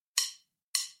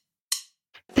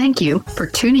Thank you for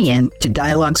tuning in to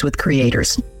Dialogues with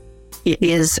Creators. It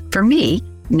is, for me,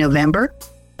 November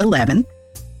 11th,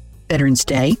 Veterans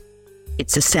Day.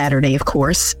 It's a Saturday, of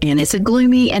course, and it's a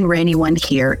gloomy and rainy one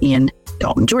here in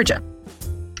Dalton, Georgia.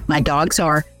 My dogs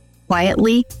are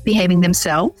quietly behaving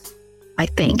themselves, I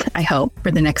hope,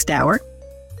 for the next hour.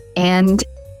 And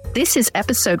this is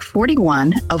episode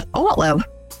 41 of all of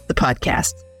the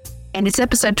podcasts, and it's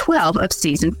episode 12 of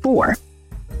season 4.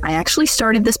 I actually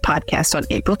started this podcast on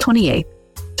April 28th,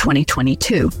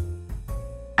 2022.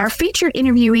 Our featured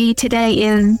interviewee today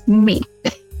is me.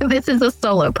 This is a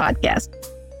solo podcast.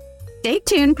 Stay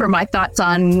tuned for my thoughts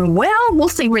on, we'll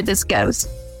see where this goes.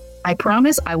 I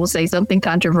promise I will say something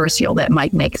controversial that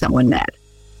might make someone mad.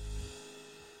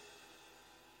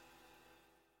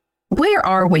 Where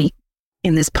are we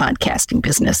in this podcasting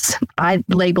business? I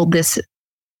labeled this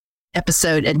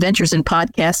episode Adventures in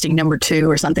Podcasting number 2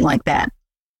 or something like that.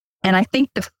 And I think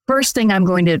the first thing I'm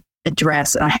going to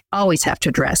address, and I always have to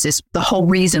address, is the whole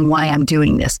reason why I'm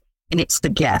doing this, and it's the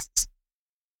guests.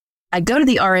 I go to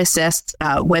the RSS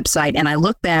website and I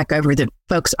look back over the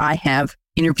folks I have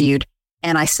interviewed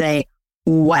and I say,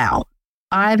 wow,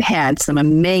 I've had some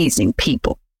amazing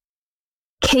people.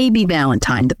 KB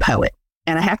Valentine, the poet,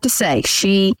 and I have to say,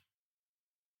 she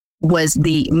was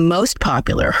the most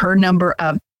popular. Her number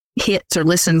of hits or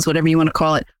listens, whatever you want to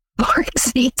call it, far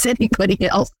exceeds anybody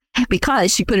else,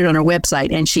 because she put it on her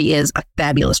website and she is a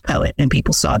fabulous poet and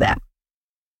people saw that.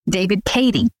 David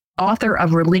Cady, author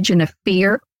of Religion of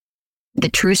Fear, The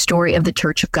True Story of the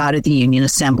Church of God of the Union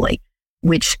Assembly,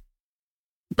 which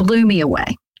blew me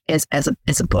away as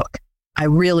a book. I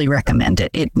really recommend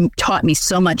it. It taught me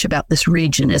so much about this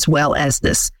region as well as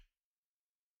this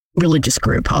religious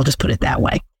group. I'll just put it that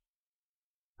way.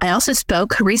 I also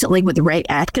spoke recently with Ray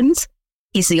Atkins.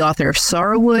 He's the author of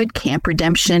Sorrowwood, Camp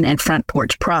Redemption, and Front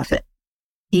Porch Prophet.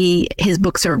 His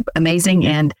books are amazing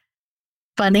and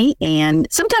funny and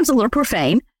sometimes a little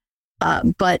profane,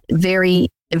 but very,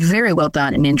 very well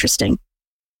done and interesting.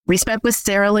 We spoke with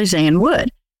Sarah Lejean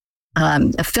Wood,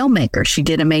 a filmmaker. She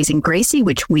did Amazing Gracie,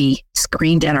 which we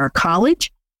screened at our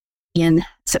college in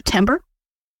September.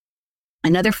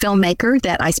 Another filmmaker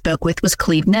that I spoke with was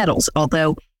Cleve Nettles,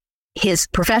 although his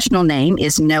professional name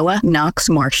is Noah Knox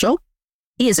Marshall.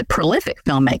 He is a prolific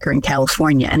filmmaker in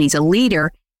California, and he's a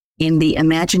leader in the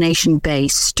Imagination Bay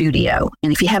studio.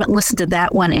 And if you haven't listened to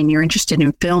that one and you're interested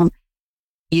in film,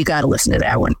 you got to listen to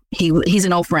that one. He's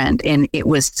an old friend, and it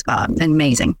was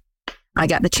amazing. I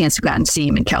got the chance to go out and see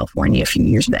him in California a few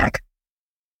years back.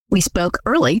 We spoke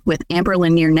early with Amber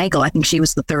Lanier Nagel. I think she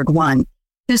was the third one,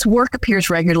 whose work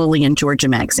appears regularly in Georgia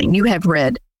Magazine. You have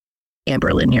read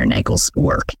Amber Lanier Nagel's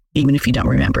work, even if you don't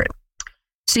remember it.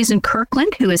 Susan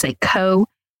Kirkland, who is a co-published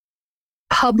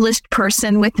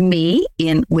person with me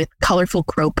with Colorful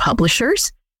Crow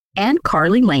Publishers, and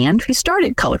Carly Land, who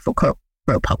started Colorful Crow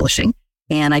Publishing.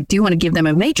 And I do want to give them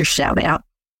a major shout out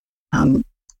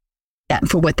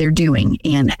for what they're doing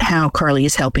and how Carly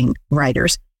is helping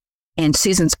writers. And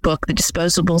Susan's book, The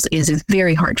Disposables, is a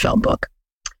very heartfelt book.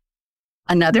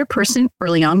 Another person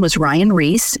early on was Ryan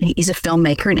Reese. He's a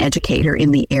filmmaker and educator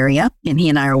in the area, and he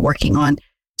and I are working on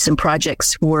some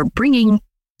projects for bringing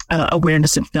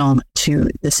awareness of film to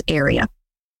this area.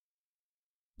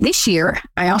 This year,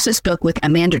 I also spoke with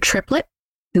Amanda Triplett,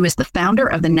 who is the founder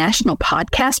of the National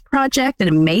Podcast Project, an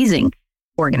amazing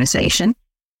organization,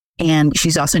 and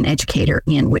she's also an educator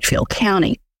in Whitfield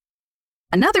County.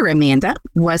 Another Amanda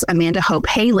was Amanda Hope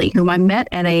Haley, whom I met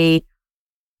at a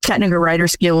Chattanooga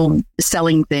Writers Guild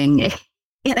selling thing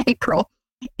in April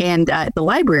and at the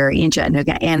library in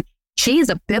Chattanooga. And she is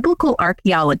a biblical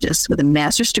archaeologist with a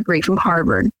master's degree from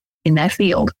Harvard in that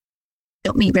field.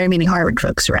 Don't meet very many Harvard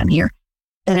folks around here.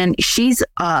 And she's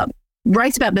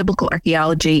writes about biblical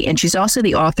archaeology, and she's also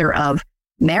the author of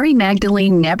Mary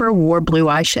Magdalene Never Wore Blue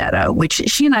Eyeshadow, which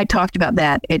she and I talked about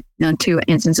that on 2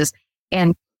 instances.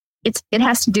 And it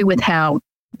has to do with how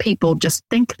people just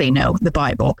think they know the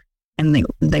Bible, and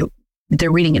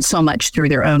they're reading it so much through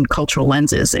their own cultural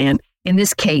lenses. And in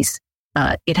this case,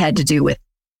 it had to do with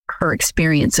her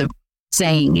experience of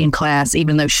saying in class,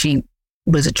 even though she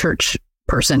was a church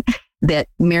person, that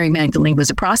Mary Magdalene was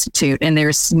a prostitute, and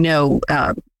there's no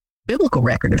biblical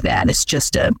record of that. It's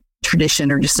just a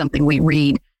tradition or just something we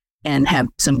read and have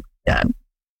some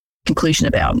conclusion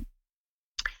about.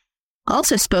 I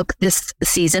also spoke this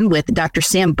season with Dr.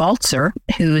 Sam Baltzer,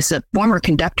 who is a former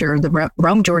conductor of the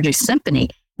Rome, Georgia Symphony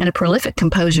and a prolific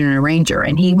composer and arranger.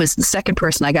 And he was the second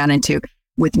person I got into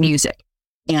with music.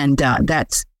 And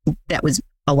that was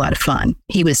a lot of fun.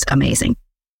 He was amazing.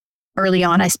 Early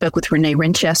on, I spoke with Renee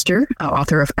Winchester,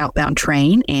 author of Outbound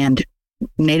Train and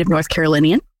native North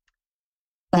Carolinian.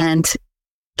 and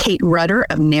Kate Rudder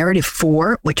of Narrative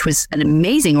 4, which was an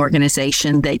amazing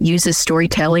organization that uses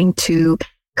storytelling to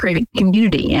create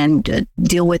community and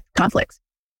deal with conflicts.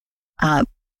 I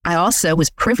also was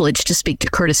privileged to speak to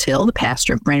Curtis Hill, the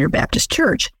pastor of Brainerd Baptist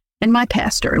Church, and my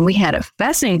pastor. And we had a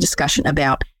fascinating discussion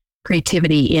about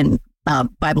creativity in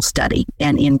Bible study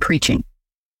and in preaching.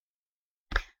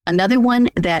 Another one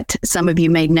that some of you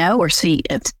may know or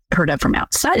heard of from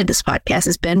outside of this podcast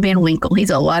is Ben Van Winkle. He's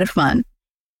a lot of fun.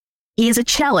 He is a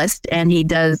cellist and he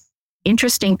does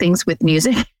interesting things with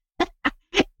music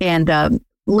and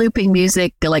looping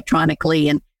music electronically.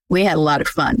 And we had a lot of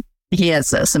fun. He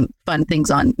has some fun things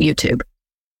on YouTube.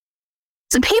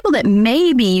 Some people that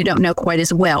maybe you don't know quite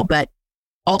as well, but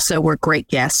also were great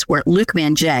guests were Luke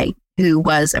Van Jay, who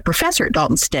was a professor at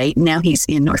Dalton State. Now he's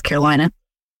in North Carolina.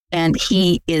 And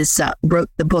he wrote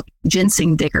the book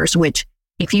Ginseng Diggers, which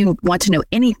if you want to know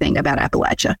anything about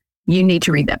Appalachia, you need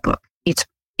to read that book. It's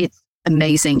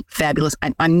amazing, fabulous.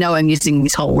 I know I'm using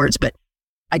these whole words, but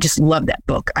I just love that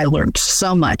book. I learned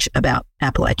so much about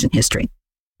Appalachian history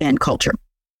and culture.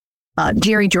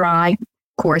 Jerry Dry,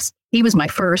 of course, he was my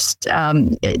first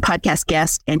podcast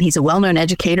guest, and he's a well-known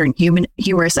educator and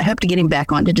humorist. I hope to get him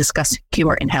back on to discuss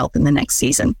humor and health in the next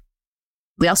season.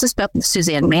 We also spoke with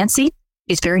Suzanne Mancy.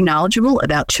 He's very knowledgeable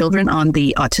about children on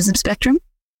the autism spectrum.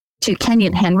 To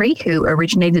Kenyon Henry, who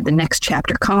originated the Next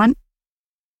Chapter Con,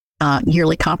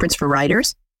 yearly conference for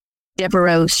writers.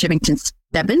 Devereaux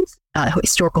Shivington-Stebbins, a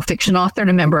historical fiction author and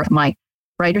a member of my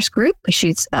writers group.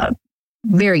 She's a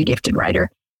very gifted writer.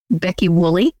 Becky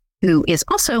Woolley, who is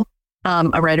also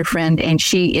a writer friend, and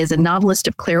she is a novelist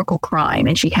of clerical crime,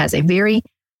 and she has a very,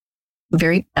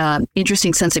 very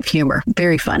interesting sense of humor,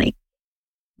 very funny.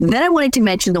 Then I wanted to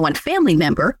mention the one family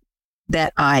member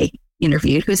that I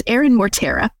interviewed, who's Aaron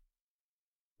Mortera.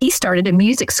 He started a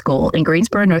music school in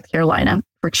Greensboro, North Carolina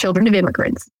for children of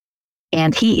immigrants.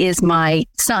 And he is my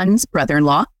son's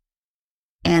brother-in-law.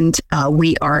 And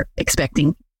we are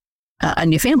expecting a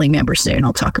new family member soon.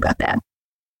 I'll talk about that.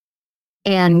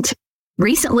 And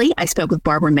recently I spoke with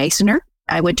Barbara Masoner.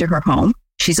 I went to her home.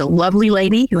 She's a lovely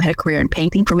lady who had a career in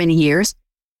painting for many years.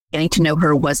 Getting to know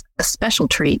her was a special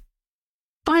treat.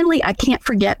 Finally, I can't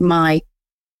forget my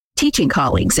teaching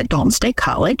colleagues at Dalton State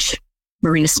College,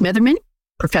 Marina Smitherman,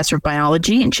 professor of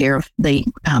biology and chair of the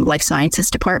life sciences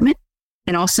department,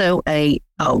 and also a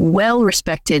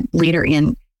well-respected leader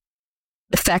in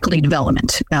faculty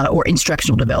development or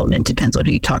instructional development, depends on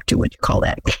who you talk to, what you call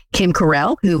that. Kim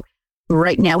Carell, who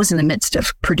right now is in the midst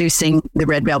of producing the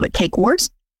Red Velvet Cake Wars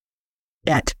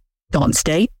at Dalton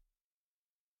State.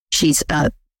 She's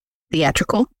a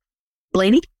theatrical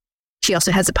lady. She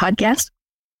also has a podcast.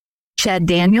 Chad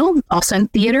Daniel, also in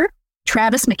theater.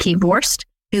 Travis McKee-Vorst,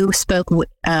 who spoke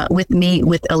with me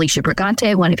with Alicia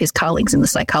Brigante, one of his colleagues in the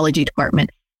psychology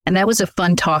department. And that was a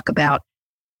fun talk about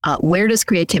where does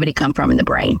creativity come from in the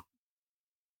brain.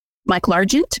 Mike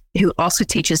Largent, who also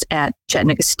teaches at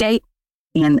Chattanooga State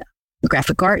in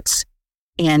graphic arts,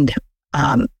 and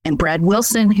Brad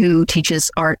Wilson, who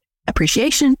teaches art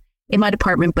appreciation in my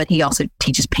department, but he also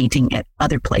teaches painting at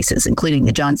other places, including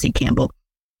the John C. Campbell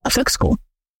Folk School.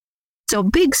 So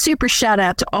big super shout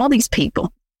out to all these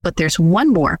people, but there's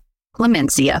one more,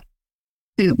 Clemencia,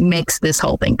 who makes this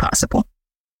whole thing possible.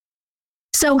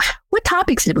 So what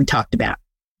topics did we talk about?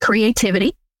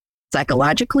 Creativity,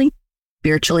 psychologically,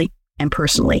 spiritually, and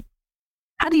personally.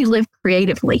 How do you live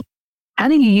creatively? How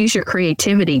do you use your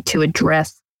creativity to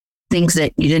address things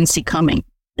that you didn't see coming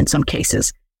in some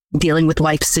cases? Dealing with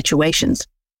life situations.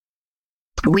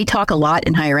 We talk a lot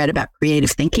in higher ed about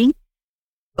creative thinking,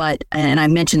 and I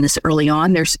mentioned this early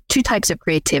on, there's two types of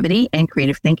creativity and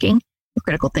creative thinking,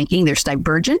 critical thinking. There's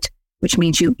divergent, which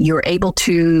means you're able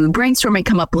to brainstorm and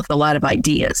come up with a lot of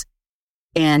ideas.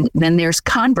 And then there's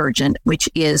convergent, which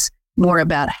is more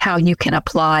about how you can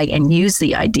apply and use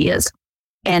the ideas.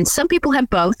 And some people have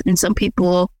both, and some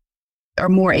people are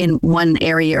more in one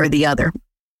area or the other.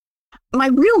 My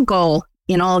real goal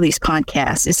in all of these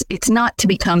podcasts is it's not to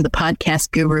become the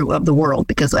podcast guru of the world,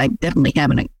 because I definitely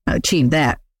haven't achieved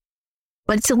that,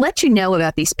 but it's to let you know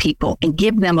about these people and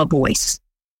give them a voice.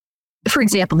 For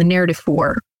example, the Narrative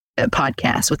 4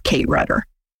 podcast with Kate Rudder.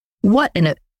 What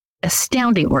an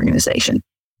astounding organization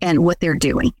and what they're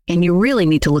doing. And you really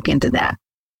need to look into that.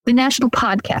 The National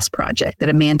Podcast Project that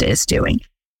Amanda is doing,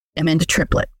 Amanda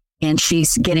Triplett, and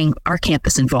she's getting our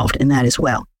campus involved in that as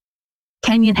well.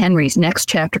 Kenyon Henry's Next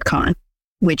Chapter Con,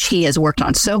 which he has worked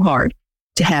on so hard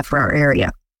to have for our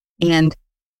area. And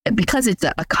because it's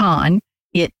a con,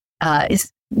 it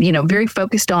is, very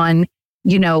focused on,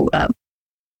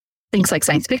 things like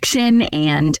science fiction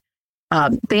and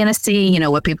fantasy,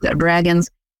 what people got dragons.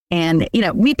 And,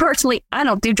 me personally, I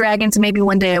don't do dragons. Maybe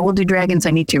one day I will do dragons.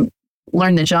 I need to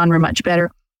learn the genre much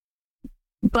better.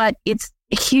 But it's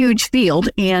a huge field,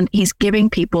 and he's giving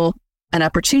people an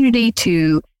opportunity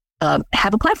to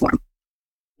have a platform.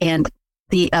 And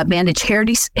the Bandage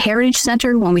Heritage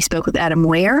Center, when we spoke with Adam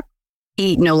Ware,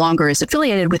 he no longer is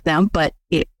affiliated with them, but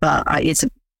it's a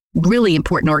really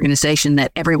important organization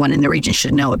that everyone in the region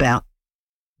should know about.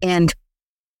 And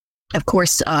of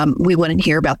course, we wanted to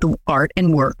hear about the art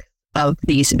and work of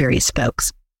these various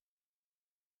folks.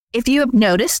 If you have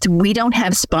noticed, we don't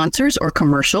have sponsors or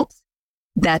commercials.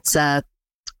 That's a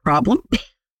problem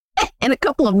in a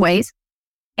couple of ways.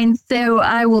 And so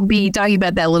I will be talking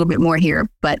about that a little bit more here,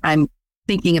 but I'm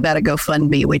thinking about a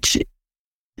GoFundMe, which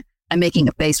I'm making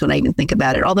a face when I even think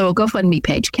about it. Although a GoFundMe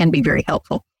page can be very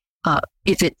helpful.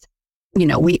 If it's,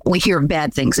 we hear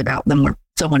bad things about them where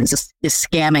someone is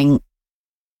scamming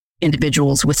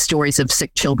individuals with stories of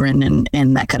sick children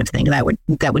and that kind of thing. That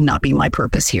would not be my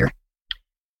purpose here.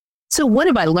 So what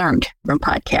have I learned from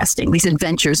podcasting, these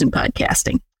adventures in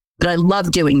podcasting? That I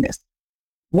love doing this.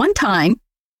 One time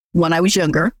when I was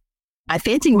younger, I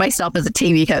fancied myself as a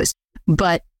TV host,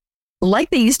 but like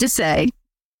they used to say,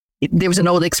 there was an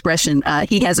old expression,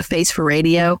 he has a face for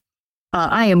radio.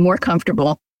 I am more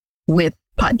comfortable with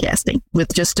podcasting,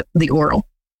 with just the oral.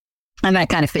 And that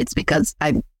kind of fits because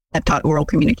I've taught oral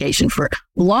communication for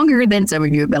longer than some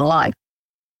of you have been alive.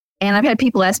 And I've had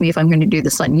people ask me if I'm going to do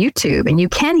this on YouTube. And you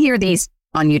can hear these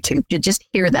on YouTube. You just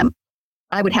hear them.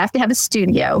 I would have to have a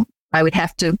studio. I would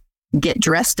have to get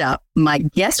dressed up. My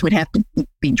guests would have to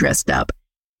be dressed up.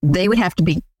 They would have to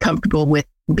be comfortable with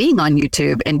being on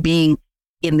YouTube and being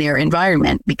in their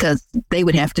environment because they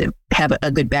would have to have a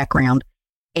good background.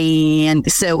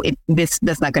 And so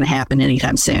that's not going to happen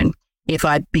anytime soon. If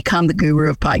I become the guru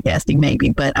of podcasting,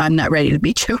 maybe, but I'm not ready to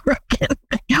be Joe Rogan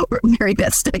or Mary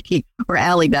Beth Stuckey or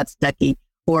Allie Beth Stuckey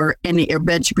or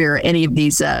Ben Shapiro, any of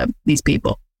these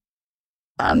people.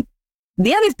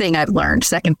 The other thing I've learned,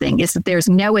 second thing, is that there's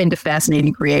no end to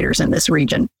fascinating creators in this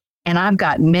region. And I've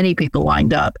got many people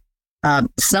lined up,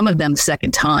 some of them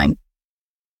second time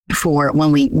for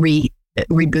when we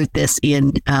reboot this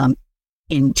in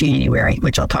January,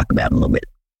 which I'll talk about in a little bit.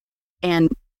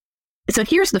 And so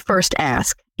here's the first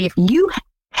ask. If you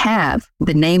have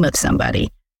the name of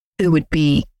somebody who would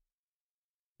be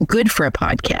good for a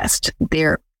podcast,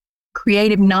 they're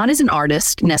creative, not as an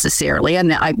artist necessarily,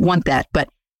 and I want that, but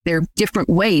there are different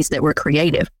ways that we're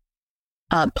creative.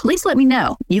 Please let me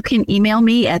know. You can email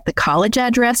me at the college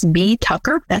address,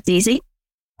 btucker, that's easy,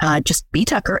 just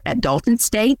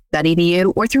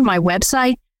btucker@daltonstate.edu, or through my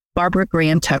website,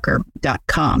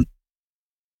 barbaragrahamtucker.com.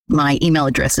 My email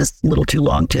address is a little too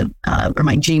long or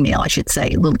my Gmail, I should say,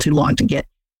 a little too long to get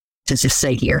to just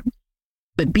say here.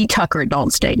 But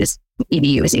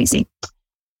btucker@daltonstate.edu is easy.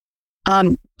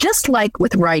 Just like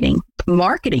with writing,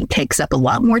 marketing takes up a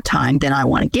lot more time than I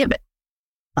want to give it.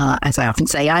 As I often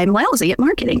say, I'm lousy at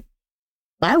marketing.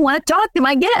 I want to talk to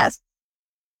my guests,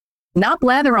 not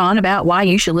blather on about why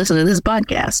you should listen to this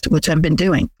podcast, which I've been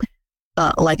doing,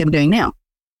 like I'm doing now.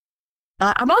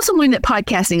 I've also learned that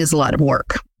podcasting is a lot of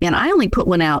work, and I only put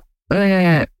one out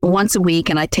once a week,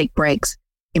 and I take breaks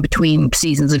in between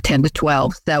seasons of 10 to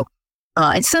 12. So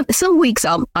and some weeks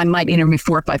I might interview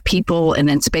 4 or 5 people and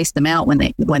then space them out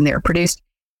when they're produced.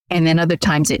 And then other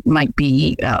times it might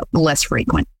be less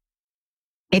frequent.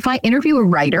 If I interview a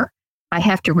writer, I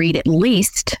have to read at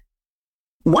least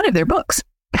one of their books,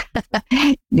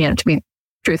 to be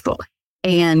truthful.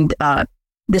 And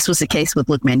this was the case with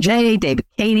Luke Mangé, David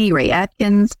Cady, Ray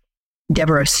Atkins,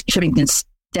 Deborah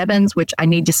Shivington-Stebbins, which I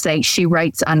need to say she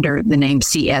writes under the name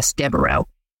C.S. Devereaux.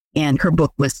 And her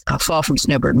book was Fall from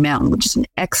Snowbird Mountain, which is an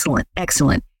excellent,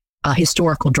 excellent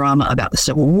historical drama about the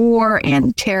Civil War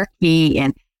and Cherokee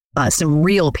and some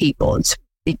real people.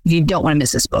 You don't want to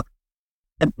miss this book.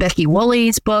 Becky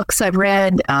Woolley's books I've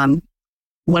read.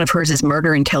 One of hers is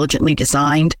Murder Intelligently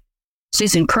Designed.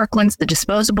 Susan Kirkland's The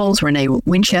Disposables, Renee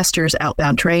Winchester's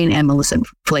Outbound Train, and Melissa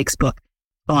Flake's book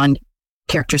on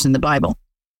characters in the Bible.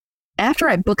 After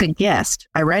I book a guest,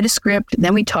 I write a script,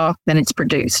 then we talk, then it's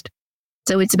produced.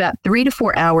 So it's about 3 to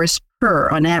 4 hours per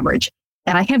on average.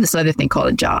 And I have this other thing called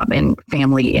a job and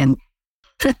family. And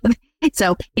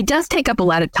so it does take up a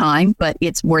lot of time, but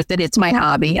it's worth it. It's my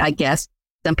hobby, I guess.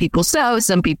 Some people sew,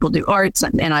 some people do arts,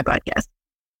 and I podcast.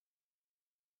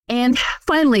 And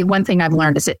finally, one thing I've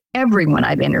learned is that everyone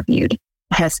I've interviewed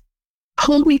has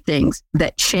told me things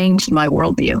that changed my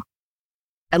worldview,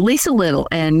 at least a little,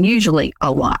 and usually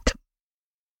a lot.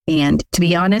 And to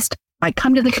be honest, I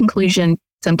come to the conclusion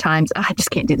sometimes, I just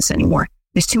can't do this anymore.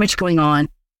 There's too much going on.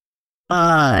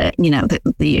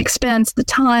 The expense, the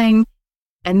time,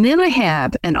 And then I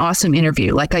have an awesome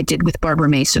interview like I did with Barbara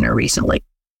Masoner recently.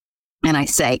 And I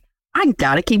say, I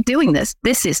got to keep doing this.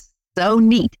 This is so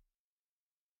neat.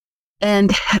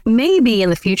 And maybe in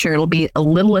the future, it'll be a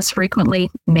little less frequently,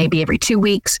 maybe every 2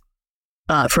 weeks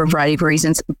for a variety of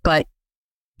reasons, but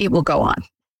it will go on.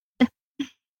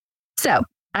 So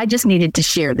I just needed to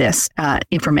share this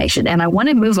information. And I want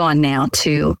to move on now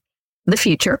to the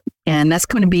future. And that's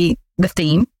going to be the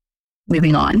theme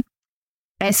moving on.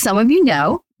 As some of you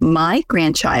know, my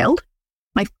grandchild,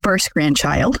 my first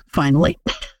grandchild, finally,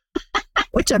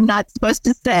 which I'm not supposed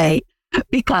to say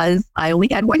because I only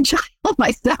had one child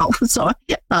myself. So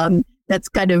that's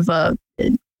kind of a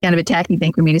tacky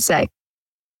thing for me to say.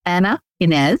 Anna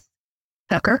Inez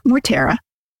Tucker Mortera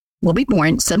will be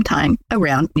born sometime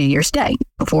around New Year's Day,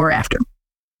 before or after.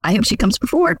 I hope she comes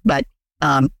before, but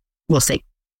we'll see.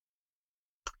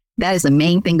 That is the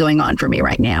main thing going on for me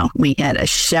right now. We had a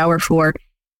shower for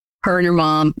her and her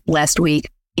mom last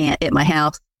week at my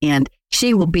house, and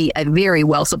she will be a very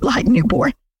well-supplied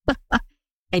newborn.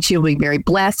 And she will be very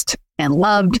blessed and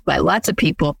loved by lots of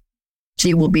people.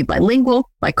 She will be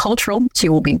bilingual, bicultural. She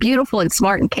will be beautiful and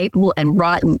smart and capable and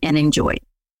rotten and enjoyed.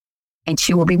 And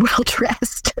she will be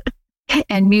well-dressed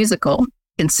and musical,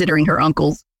 considering her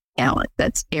uncle's talent.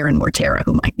 That's Aaron Mortera,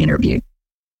 whom I interviewed.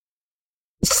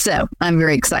 So I'm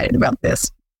very excited about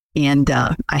this. And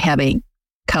I have a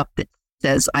cup that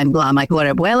says, I'm la mejor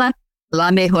abuela,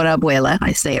 la mejor abuela.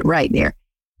 I say it right there.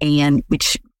 And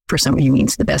which for some of you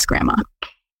means the best grandma.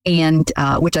 And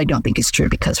which I don't think is true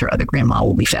because her other grandma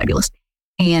will be fabulous.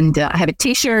 And I have a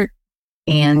t-shirt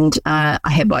and I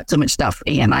have bought so much stuff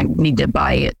and I need to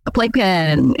buy a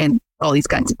playpen and all these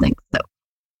kinds of things.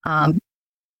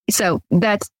 So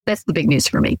that's the big news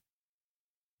for me.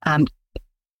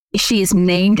 She is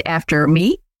named after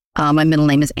me. My middle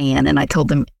name is Anne, and I told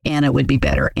them Anna would be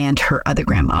better, and her other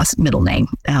grandma's middle name.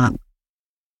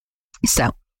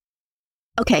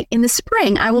 Okay, in the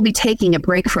spring, I will be taking a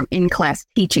break from in-class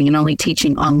teaching and only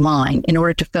teaching online in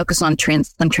order to focus on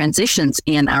some transitions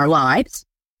in our lives,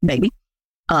 maybe.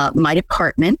 My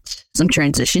department, some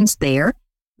transitions there.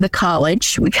 The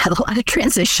college, we've had a lot of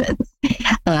transitions,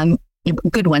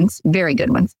 good ones, very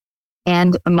good ones.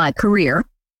 And my career.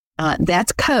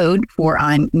 That's code for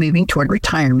I'm moving toward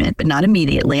retirement, but not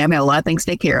immediately. I've got a lot of things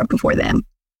to take care of before then.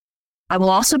 I will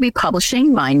also be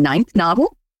publishing my 9th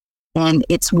novel, and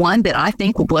it's one that I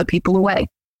think will blow people away.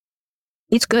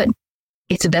 It's good.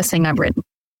 It's the best thing I've written,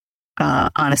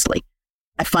 honestly.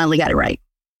 I finally got it right.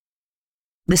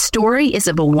 The story is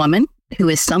of a woman who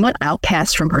is somewhat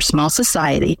outcast from her small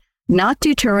society, not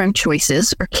due to her own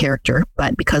choices or character,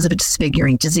 but because of a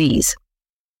disfiguring disease.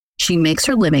 She makes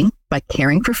her living by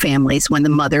caring for families when the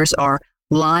mothers are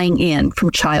lying in from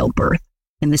childbirth.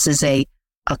 And this is a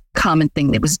common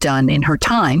thing that was done in her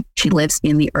time. She lives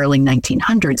in the early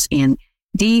 1900s in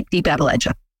deep, deep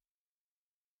Appalachia.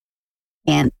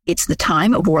 And it's the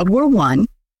time of World War I,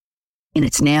 and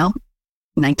it's now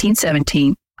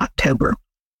 1917, October.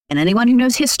 And anyone who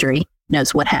knows history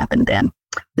knows what happened then.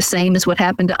 The same as what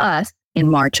happened to us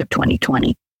in March of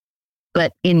 2020.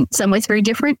 But in some ways very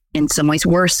different, in some ways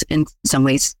worse, in some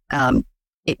ways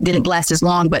it didn't last as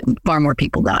long, but far more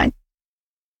people died.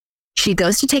 She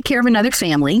goes to take care of another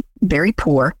family, very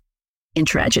poor, and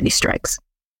tragedy strikes.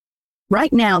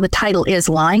 Right now, the title is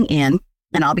Lying In,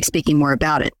 and I'll be speaking more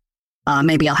about it.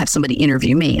 Maybe I'll have somebody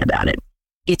interview me about it.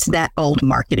 It's that old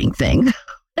marketing thing,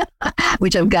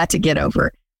 which I've got to get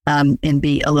over and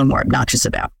be a little more obnoxious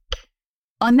about.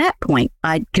 On that point,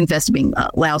 I confess to being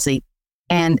lousy.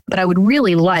 But I would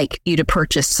really like you to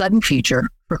purchase Sudden Future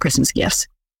for Christmas gifts.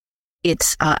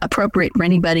 It's appropriate for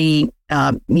anybody,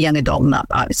 young adult, not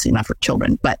obviously not for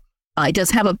children, but it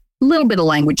does have a little bit of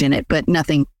language in it, but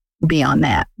nothing beyond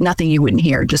that. Nothing you wouldn't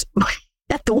hear just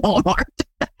at the Walmart.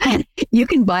 You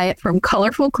can buy it from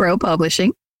Colorful Crow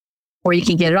Publishing, or you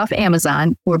can get it off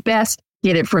Amazon, or best,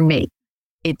 get it from me.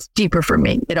 It's cheaper for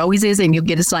me. It always is, and you'll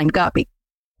get a signed copy.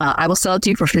 I will sell it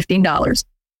to you for $15.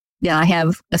 Yeah, I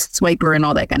have a swiper and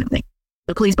all that kind of thing.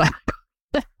 So please buy.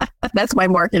 That's my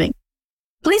marketing.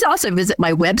 Please also visit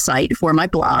my website for my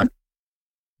blog,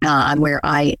 where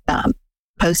I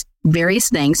post various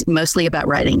things, mostly about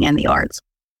writing and the arts.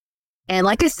 And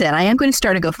like I said, I am going to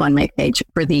start a GoFundMe page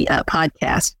for the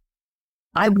podcast.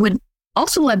 I would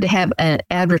also love to have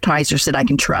advertisers that I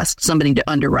can trust, somebody to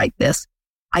underwrite this.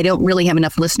 I don't really have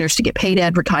enough listeners to get paid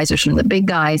advertisers from the big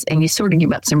guys, and you sort of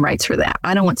give up some rights for that.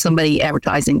 I don't want somebody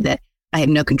advertising that I have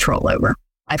no control over.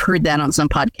 I've heard that on some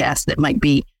podcasts that might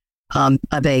be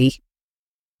of a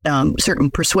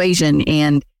certain persuasion,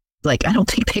 and like, I don't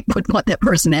think they would want that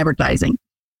person advertising.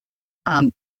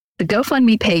 The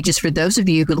GoFundMe page is for those of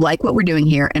you who like what we're doing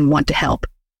here and want to help.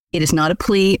 It is not a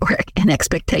plea or an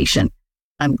expectation,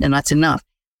 and that's enough.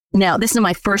 Now, this is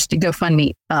my first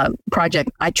GoFundMe project.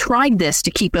 I tried this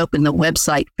to keep open the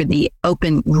website for the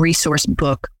open resource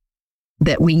book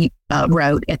that we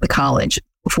wrote at the college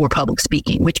for public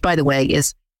speaking, which, by the way,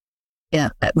 is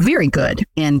very good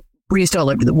and used all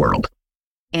over the world.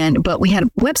 But we had a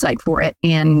website for it,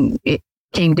 and it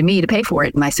came to me to pay for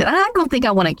it. And I said, I don't think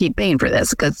I want to keep paying for this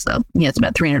because it's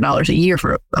about $300 a year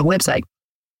for a website.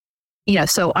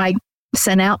 So I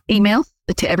sent out emails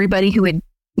to everybody who had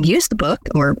used the book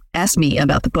or asked me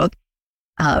about the book,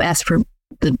 asked for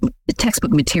the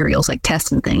textbook materials like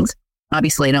tests and things.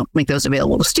 Obviously, I don't make those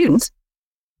available to students.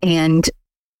 And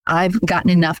I've gotten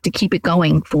enough to keep it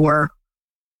going for,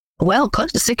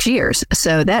 close to 6 years.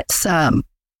 So that's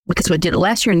because I did it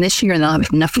last year and this year, and I'll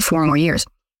have enough for 4 more years.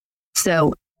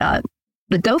 So the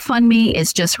GoFundMe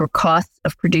is just for costs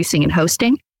of producing and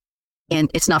hosting, and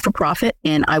it's not for profit.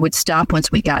 And I would stop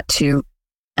once we got to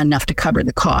enough to cover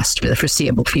the cost for the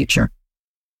foreseeable future.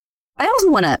 I also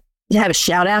want to have a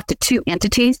shout out to 2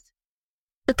 entities.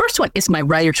 The first one is my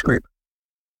writers group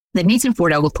that meets in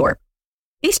Fort Oglethorpe.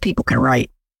 These people can write,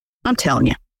 I'm telling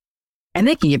you, and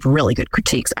they can give really good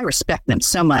critiques. I respect them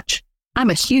so much. I'm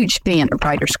a huge fan of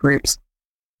writers groups,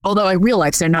 although I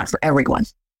realize they're not for everyone.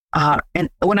 And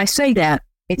when I say that,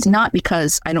 it's not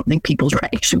because I don't think people's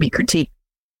writing should be critiqued.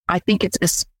 I think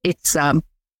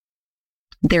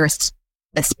they're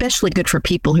especially good for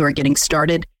people who are getting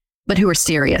started, but who are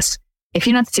serious. If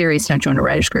you're not serious, don't join a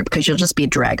writers group because you'll just be a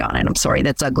drag on it. I'm sorry,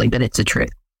 that's ugly, but it's the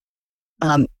truth.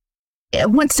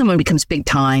 Once someone becomes big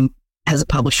time as a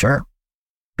publisher,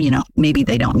 maybe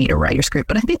they don't need a writers group,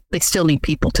 but I think they still need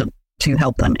people to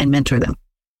help them and mentor them.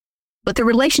 But the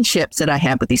relationships that I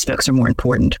have with these folks are more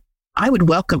important. I would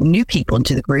welcome new people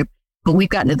into the group, but we've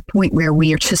gotten to the point where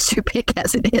we are just too big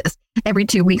as it is. Every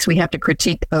 2 weeks, we have to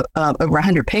critique over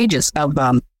 100 pages of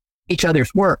each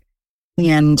other's work.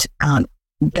 And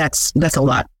that's a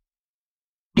lot.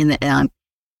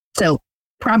 So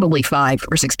probably 5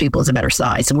 or 6 people is a better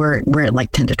size. And we're at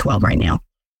like 10 to 12 right now.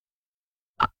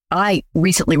 I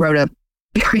recently wrote a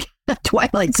very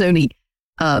Twilight Zone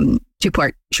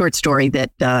 2-part short story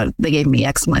that they gave me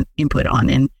excellent input on.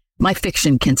 And my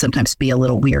fiction can sometimes be a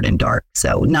little weird and dark.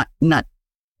 So not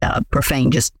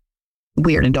profane, just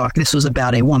weird and dark. This was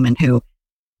about a woman who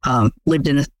lived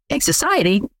in a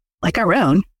society like our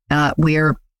own,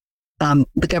 where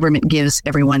the government gives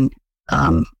everyone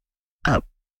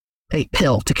a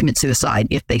pill to commit suicide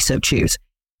if they so choose,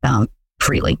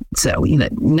 freely. So,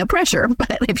 no pressure,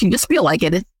 but if you just feel like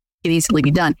it, it can easily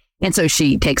be done. And so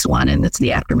she takes one, and it's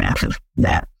the aftermath of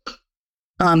that.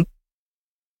 The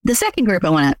second group I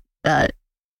want to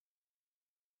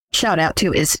shout out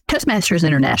to is Toastmasters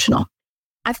International.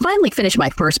 I finally finished my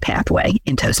first pathway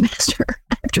in Toastmaster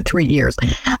after 3 years,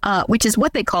 which is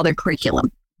what they call their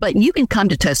curriculum. But you can come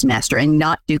to Toastmaster and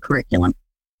not do curriculum.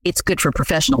 It's good for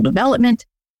professional development.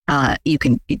 You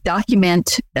can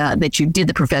document that you did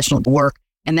the professional work,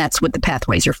 and that's what the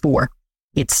pathways are for.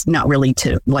 It's not really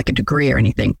to like a degree or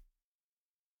anything.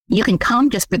 You can come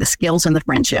just for the skills and the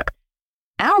friendship.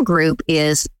 Our group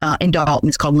is in Dalton.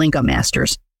 It's called Lingo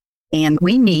Masters. And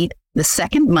we meet the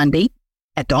second Monday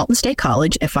at Dalton State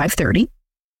College at 5:30.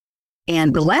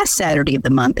 And the last Saturday of the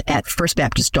month at First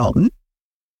Baptist Dalton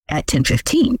at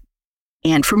 10:15.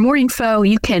 And for more info,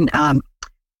 you can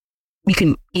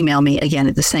email me again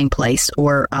at the same place,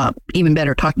 or even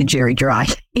better, talk to Jerry Dry.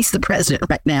 He's the president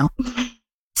right now.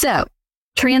 So,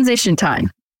 transition time.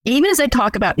 Even as I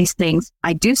talk about these things,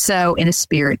 I do so in a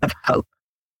spirit of hope.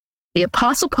 The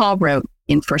Apostle Paul wrote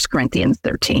in 1 Corinthians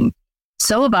 13,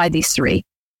 "So abide these 3,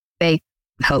 faith,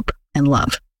 hope, and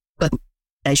love. But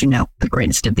as you know, the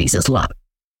greatest of these is love.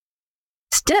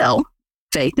 Still,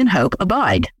 faith and hope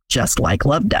abide, just like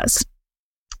love does."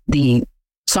 The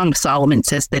Song of Solomon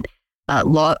says that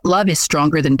love is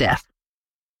stronger than death,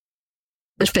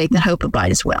 but faith and hope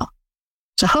abide as well.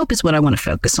 So hope is what I want to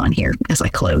focus on here as I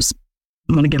close.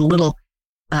 I'm going to get a little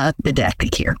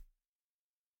didactic here.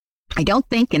 I don't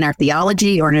think in our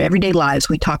theology or in our everyday lives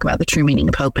we talk about the true meaning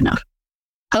of hope enough.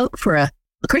 Hope for a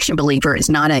Christian believer is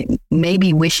not a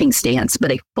maybe wishing stance,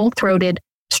 but a full-throated,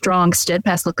 strong,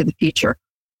 steadfast look at the future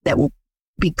that will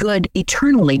be good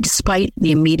eternally despite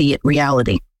the immediate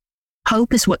reality.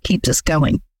 Hope is what keeps us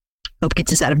going. Hope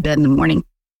gets us out of bed in the morning.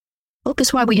 Hope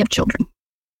is why we have children.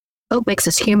 Hope makes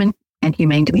us human and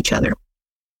humane to each other.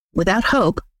 Without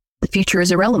hope, the future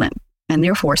is irrelevant, and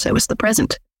therefore so is the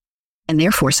present, and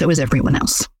therefore so is everyone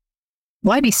else.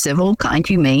 Why be civil, kind,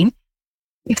 humane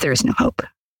if there is no hope?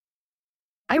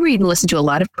 I read and listen to a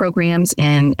lot of programs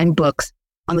and books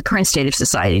on the current state of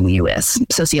society in the U.S.,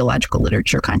 sociological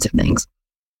literature kinds of things.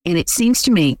 And it seems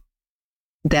to me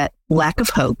that lack of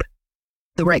hope,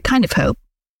 the right kind of hope,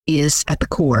 is at the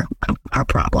core of our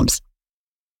problems.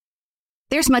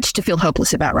 There's much to feel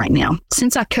hopeless about right now.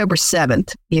 Since October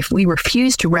 7th, if we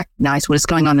refuse to recognize what is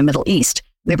going on in the Middle East,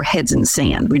 we have our heads in the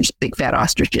sand. We're just big fat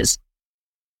ostriches.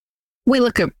 We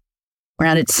look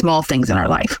around at small things in our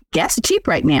life. Gas is cheap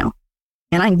right now,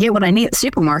 and I can get what I need at the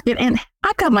supermarket, and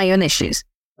I've got my own issues.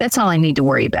 That's all I need to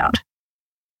worry about.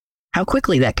 How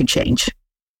quickly that could change.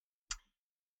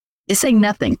 It's saying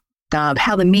nothing of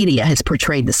how the media has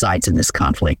portrayed the sides in this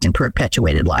conflict and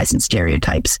perpetuated lies and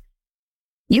stereotypes.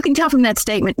 You can tell from that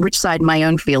statement which side my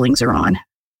own feelings are on.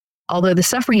 Although the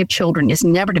suffering of children is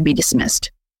never to be dismissed.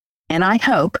 And I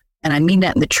hope, and I mean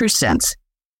that in the true sense,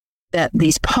 that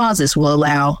these pauses will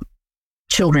allow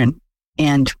children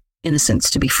and innocents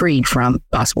to be freed from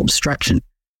possible destruction.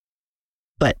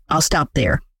 But I'll stop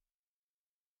there.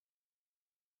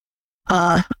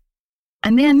 And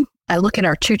then I look at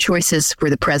our two choices for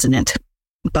the president.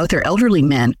 Both are elderly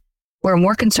men who are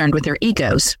more concerned with their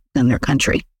egos than their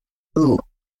country. Ooh.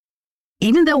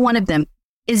 Even though one of them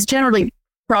is generally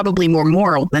probably more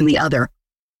moral than the other,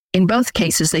 in both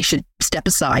cases, they should step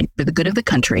aside for the good of the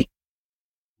country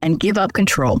and give up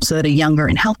control so that a younger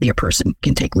and healthier person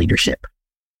can take leadership.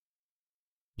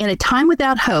 In a time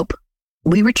without hope,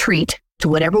 we retreat to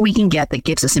whatever we can get that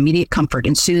gives us immediate comfort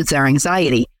and soothes our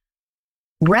anxiety,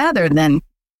 rather than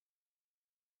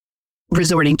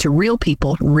resorting to real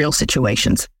people, real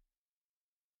situations.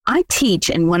 I teach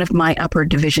in one of my upper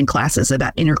division classes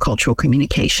about intercultural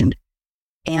communication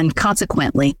and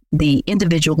consequently the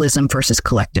individualism versus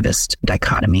collectivist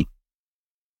dichotomy.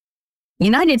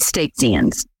 United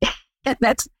Statesians,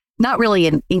 that's not really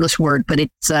an English word, but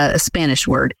it's a Spanish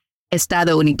word,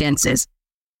 estadounidenses,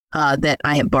 that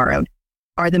I have borrowed,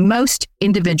 are the most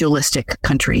individualistic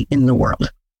country in the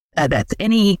world. That's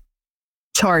any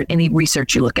chart, any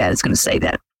research you look at is going to say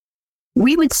that.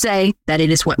 We would say that it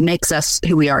is what makes us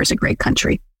who we are as a great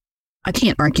country. I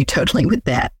can't argue totally with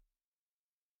that.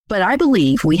 But I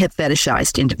believe we have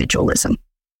fetishized individualism.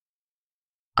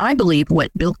 I believe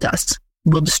what built us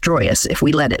will destroy us if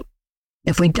we let it.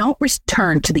 If we don't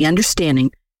return to the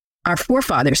understanding our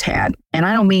forefathers had, and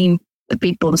I don't mean the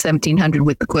people in 1700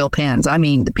 with the quill pens, I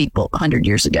mean the people 100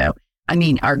 years ago. I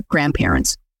mean our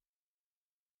grandparents.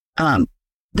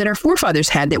 That our forefathers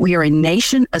had, that we are a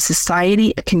nation, a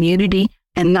society, a community,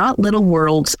 and not little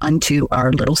worlds unto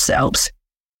our little selves.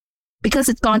 Because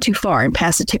it's gone too far and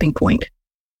past the tipping point.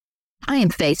 I am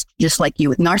faced, just like you,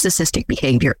 with narcissistic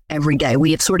behavior every day.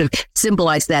 We have sort of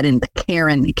symbolized that in the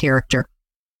Karen character.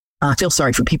 I feel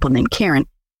sorry for people named Karen.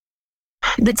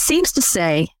 That seems to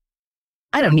say,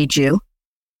 I don't need you.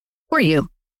 Or you.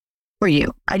 Or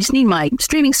you. I just need my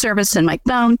streaming service and my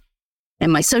phone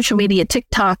and my social media,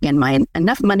 TikTok, and my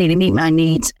enough money to meet my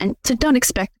needs, and to don't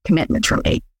expect commitment from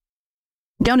me.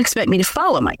 Don't expect me to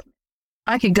follow my commitment.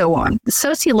 I could go on. The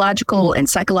sociological and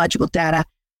psychological data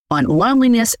on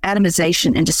loneliness,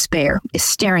 atomization, and despair is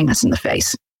staring us in the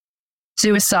face.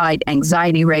 Suicide,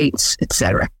 anxiety rates,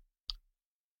 etc.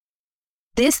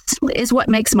 This is what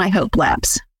makes my hope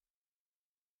lapse.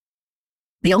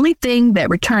 The only thing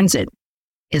that returns it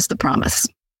is the promise.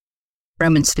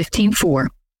 Romans 15:4.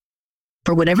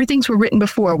 For whatever things were written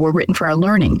before were written for our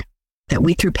learning, that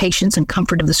we through patience and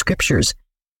comfort of the scriptures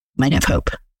might have hope.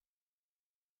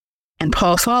 And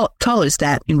Paul follows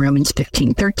that in Romans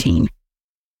 15:13.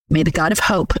 May the God of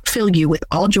hope fill you with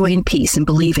all joy and peace in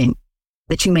believing,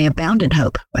 that you may abound in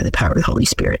hope by the power of the Holy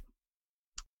Spirit.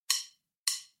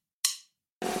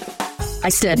 I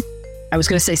said I was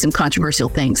going to say some controversial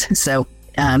things, so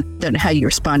don't know how you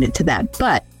responded to that,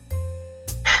 but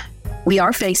we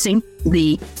are facing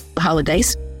the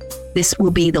holidays. This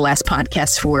will be the last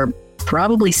podcast for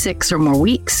probably 6 or more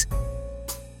weeks.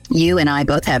 You and I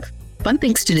both have fun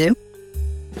things to do.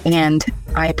 And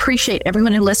I appreciate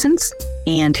everyone who listens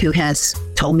and who has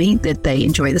told me that they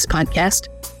enjoy this podcast.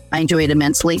 I enjoy it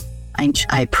immensely.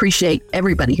 I appreciate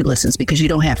everybody who listens, because you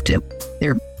don't have to.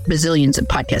 There are bazillions of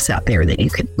podcasts out there that you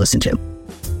could listen to.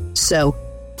 So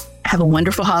have a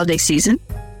wonderful holiday season.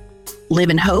 Live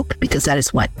in hope, because that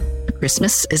is what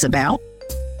Christmas is about.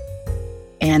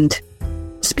 And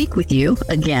speak with you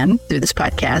again through this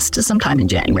podcast sometime in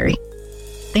January.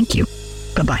 Thank you.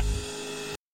 Bye-bye.